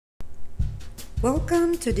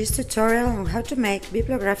Welcome to this tutorial on how to make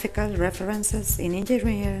bibliographical references in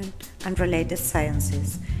engineering and related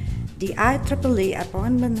sciences. The IEEE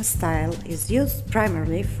appointment style is used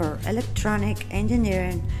primarily for electronic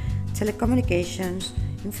engineering, telecommunications,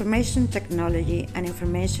 information technology, and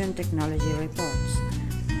information technology reports.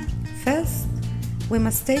 First, we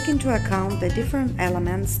must take into account the different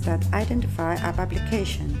elements that identify a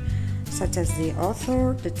publication, such as the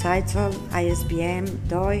author, the title, ISBN,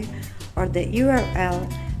 DOI, or the URL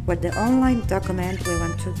where the online document we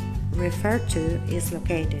want to refer to is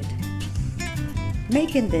located.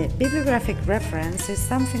 Making the bibliographic reference is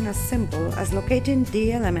something as simple as locating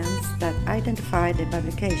the elements that identify the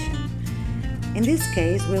publication. In this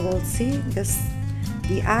case, we will see the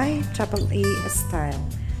IEEE Style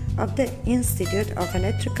of the Institute of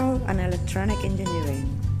Electrical and Electronic Engineering.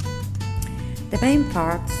 The main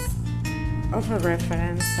parts of a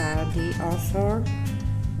reference are the author,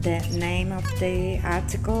 the name of the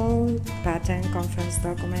article, patent, conference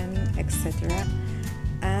document, etc.,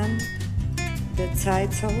 and the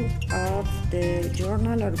title of the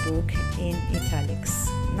journal or book in italics.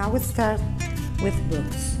 Now we start with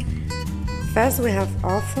books. First we have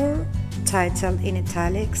author, title in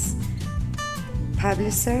italics,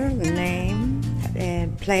 publisher, name,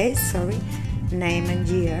 name and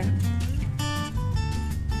year.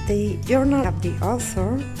 The journal of the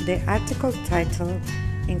author, the article title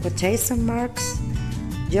in quotation marks,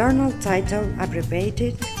 journal title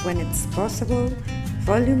abbreviated when it's possible,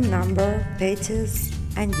 volume number, pages,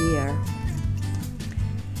 and year.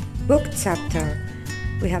 Book chapter.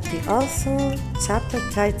 We have the author, chapter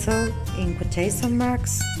title in quotation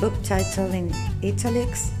marks, book title in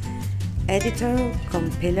italics, editor,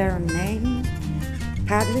 compiler name,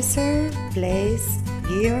 publisher, place,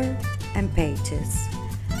 year, and pages.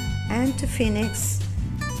 And to finish,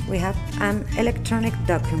 we have an electronic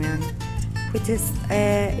document, which is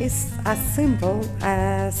as simple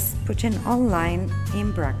as putting online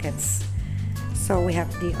in brackets. So we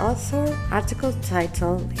have the author, article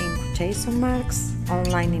title in quotation marks,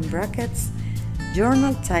 online in brackets,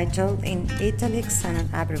 journal title in italics and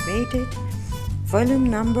abbreviated, volume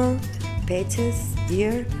number, pages,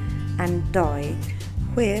 year, and DOI,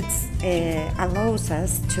 which allows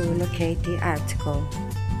us to locate the article.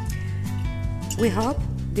 We hope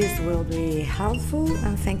this will be helpful,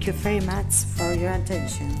 and thank you very much for your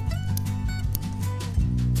attention.